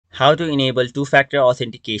How to enable two-factor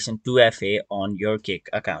authentication 2FA on your Kick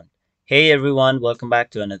account. Hey everyone, welcome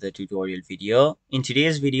back to another tutorial video. In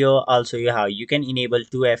today's video, I'll show you how you can enable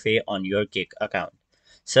 2FA on your Kick account.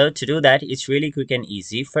 So to do that, it's really quick and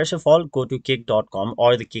easy. First of all, go to kick.com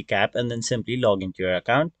or the Kick app and then simply log into your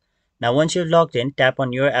account. Now once you're logged in, tap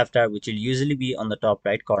on your avatar, which will usually be on the top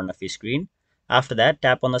right corner of your screen. After that,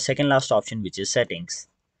 tap on the second last option, which is settings.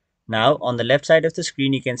 Now on the left side of the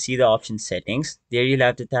screen, you can see the option settings. There you'll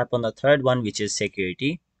have to tap on the third one, which is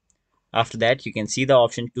security. After that, you can see the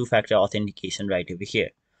option two-factor authentication right over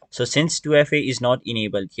here. So since 2FA is not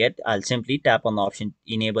enabled yet, I'll simply tap on the option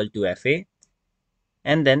enable 2FA.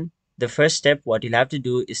 And then the first step, what you'll have to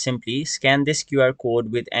do is simply scan this QR code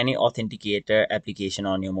with any authenticator application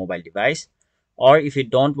on your mobile device. Or if you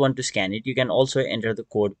don't want to scan it, you can also enter the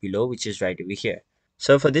code below, which is right over here.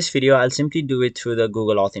 So for this video, I'll simply do it through the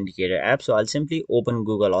Google Authenticator app. So I'll simply open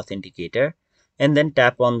Google Authenticator and then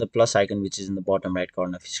tap on the plus icon, which is in the bottom right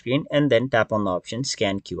corner of your screen, and then tap on the option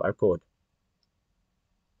scan QR code.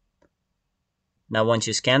 Now once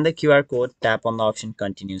you scan the QR code, tap on the option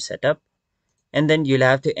continue setup, and then you'll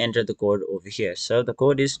have to enter the code over here. So the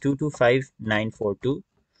code is 225942,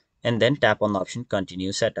 and then tap on the option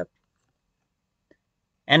continue setup.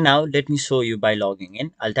 And now let me show you by logging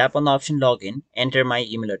in. I'll tap on the option login, enter my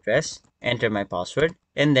email address, enter my password,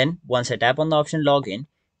 and then once I tap on the option login,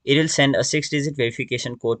 it will send a 6-digit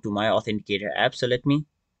verification code to my authenticator app. So let me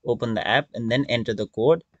open the app and then enter the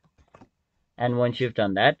code. And once you've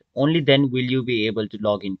done that, only then will you be able to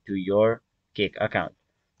log into your Kick account.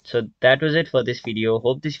 So that was it for this video.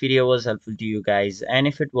 Hope this video was helpful to you guys, and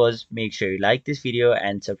if it was, make sure you like this video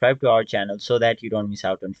and subscribe to our channel so that you don't miss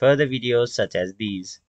out on further videos such as these.